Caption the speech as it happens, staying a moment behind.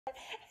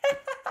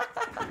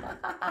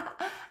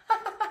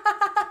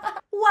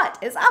What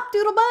is up,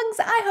 Doodlebugs?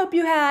 I hope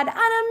you had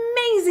an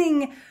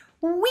amazing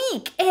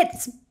week.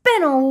 It's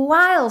been a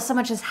while. So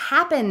much has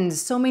happened.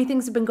 So many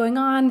things have been going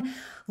on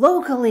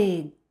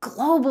locally,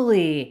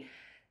 globally.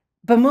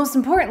 But most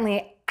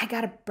importantly, I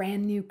got a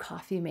brand new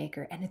coffee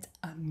maker and it's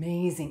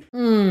amazing.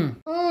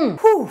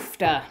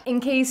 Poofda. In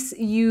case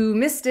you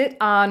missed it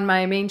on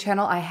my main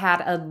channel, I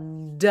had a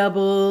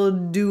double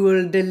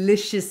dual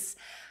delicious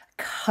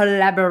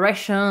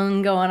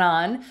collaboration going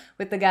on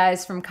with the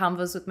guys from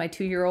Convos with My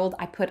 2-year-old.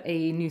 I put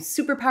a new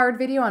superpowered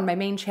video on my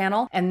main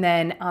channel, and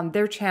then on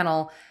their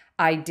channel,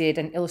 I did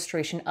an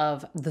illustration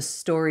of the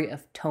story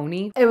of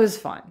Tony. It was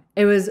fun.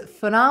 It was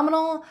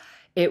phenomenal.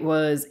 It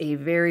was a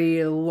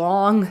very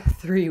long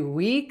 3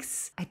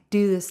 weeks. I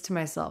do this to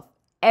myself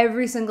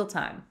every single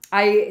time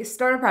I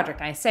start a project.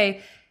 And I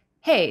say,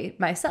 hey,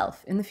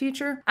 myself, in the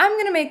future, I'm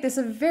gonna make this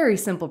a very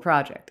simple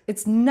project.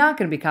 It's not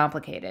gonna be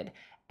complicated.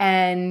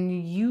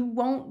 And you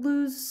won't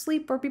lose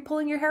sleep or be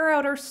pulling your hair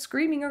out or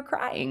screaming or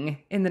crying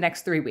in the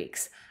next 3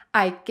 weeks.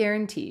 I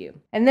guarantee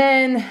you. And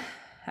then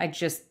I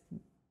just,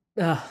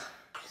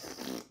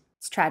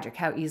 it's tragic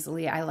how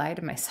easily I lie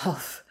to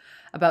myself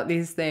about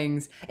these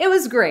things. It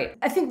was great.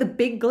 I think the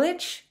big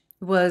glitch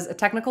was a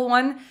technical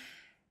one.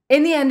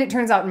 In the end, it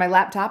turns out my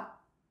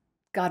laptop,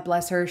 God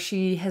bless her,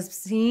 she has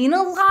seen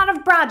a lot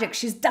of projects.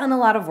 She's done a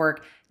lot of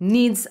work,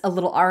 needs a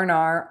little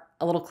R&R,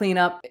 a little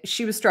cleanup.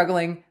 She was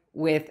struggling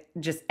with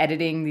just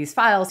editing these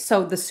files.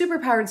 So the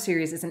Superpowered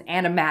series is an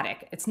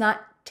animatic. It's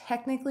not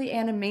technically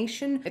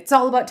animation. It's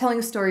all about telling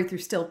a story through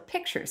still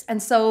pictures.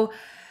 And so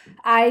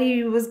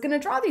I was gonna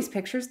draw these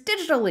pictures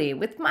digitally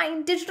with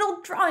my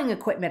digital drawing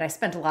equipment I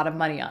spent a lot of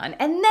money on.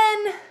 And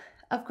then,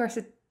 of course,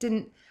 it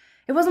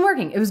wasn't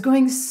working. It was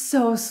going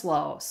so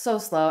slow.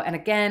 And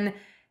again,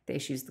 they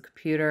issues the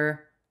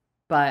computer,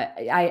 but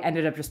I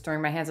ended up just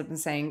throwing my hands up and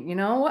saying, you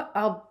know what,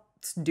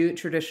 let's do it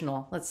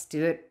traditional. Let's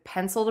do it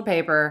pencil to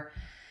paper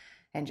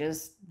and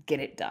just get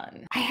it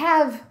done. I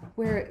have,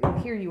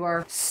 here you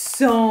are,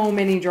 so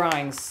many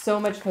drawings, so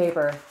much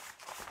paper.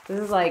 This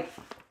is like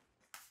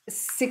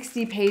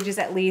 60 pages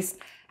at least.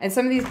 And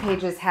some of these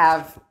pages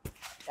have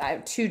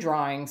 2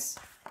 drawings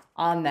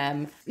on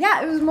them.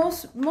 Yeah, it was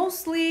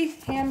mostly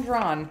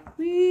hand-drawn.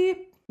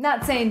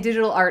 Not saying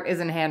digital art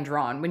isn't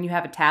hand-drawn. When you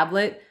have a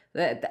tablet,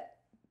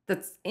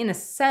 that's in a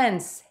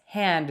sense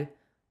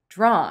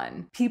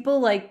hand-drawn.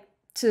 People like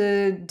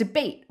to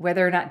debate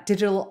whether or not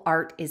digital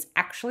art is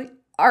actually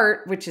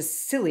art, which is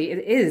silly. It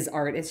is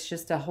art. It's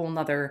just a whole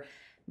nother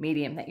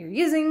medium that you're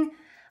using.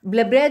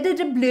 Blah, blah, blah,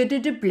 blah, blah,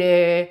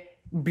 blah,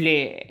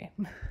 blah.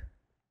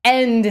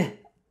 End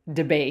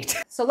debate.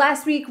 So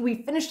last week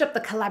we finished up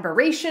the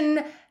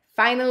collaboration.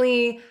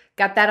 Finally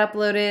got that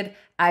uploaded.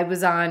 I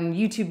was on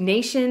YouTube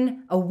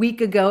Nation a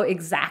week ago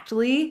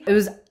exactly. It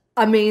was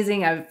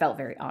amazing. I felt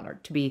very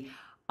honored to be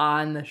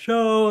on the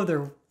show.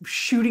 Their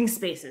shooting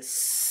space is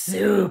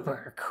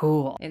super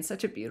cool. In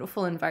such a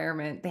beautiful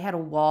environment. They had a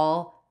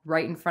wall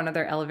right in front of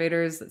their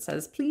elevators that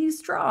says,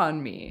 please draw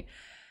on me.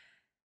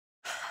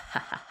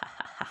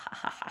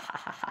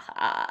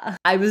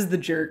 I was the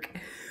jerk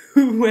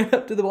who went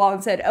up to the wall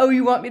and said, oh,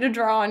 you want me to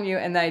draw on you?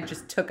 And I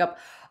just took up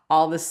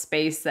all the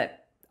space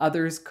that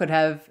others could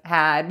have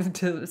had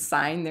to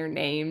sign their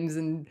names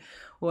and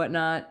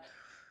whatnot.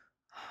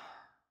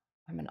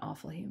 I'm an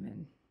awful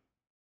human.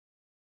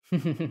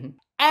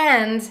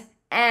 And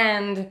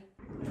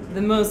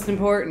the most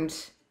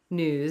important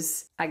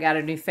news, I got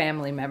a new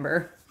family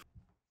member.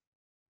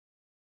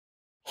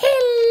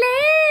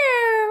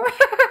 Hello!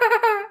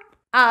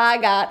 I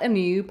got a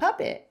new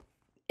puppet.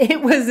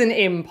 It was an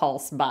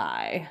impulse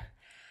buy.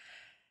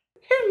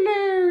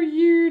 Hello,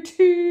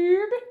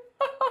 YouTube.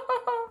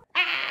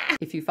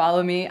 If you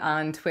follow me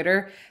on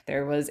Twitter,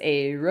 there was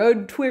a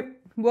road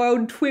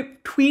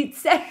trip tweet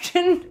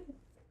section.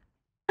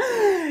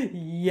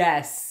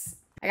 Yes.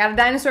 I got a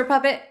dinosaur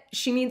puppet.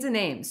 She needs a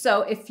name.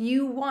 So if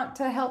you want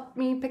to help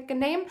me pick a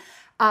name,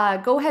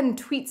 go ahead and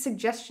tweet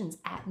suggestions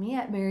at me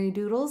at Mary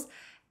Doodles.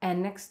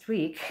 And next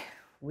week,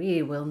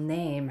 we will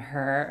name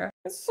her.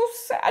 It's so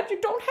sad you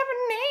don't have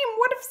a name.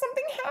 What if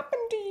something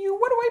happened to you?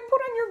 What do I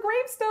put on your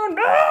gravestone?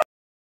 Ah!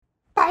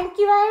 Thank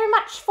you very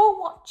much for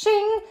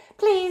watching.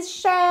 Please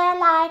share,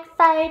 like,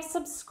 fave,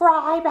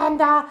 subscribe,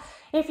 and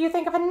if you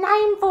think of a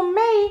name for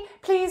me,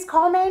 please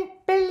comment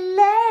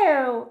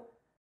below.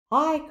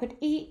 I could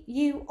eat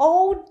you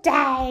all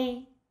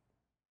day.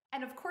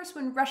 And of course,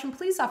 when Russian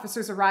police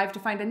officers arrive to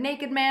find a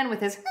naked man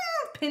with his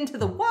pinned to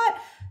the what,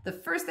 the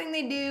first thing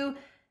they do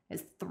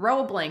is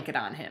throw a blanket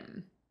on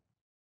him.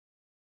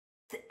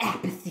 The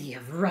apathy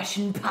of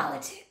Russian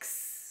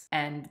politics.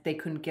 And they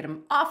couldn't get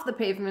him off the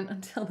pavement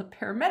until the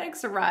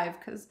paramedics arrived,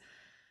 because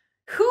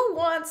who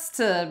wants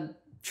to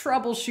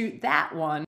troubleshoot that one?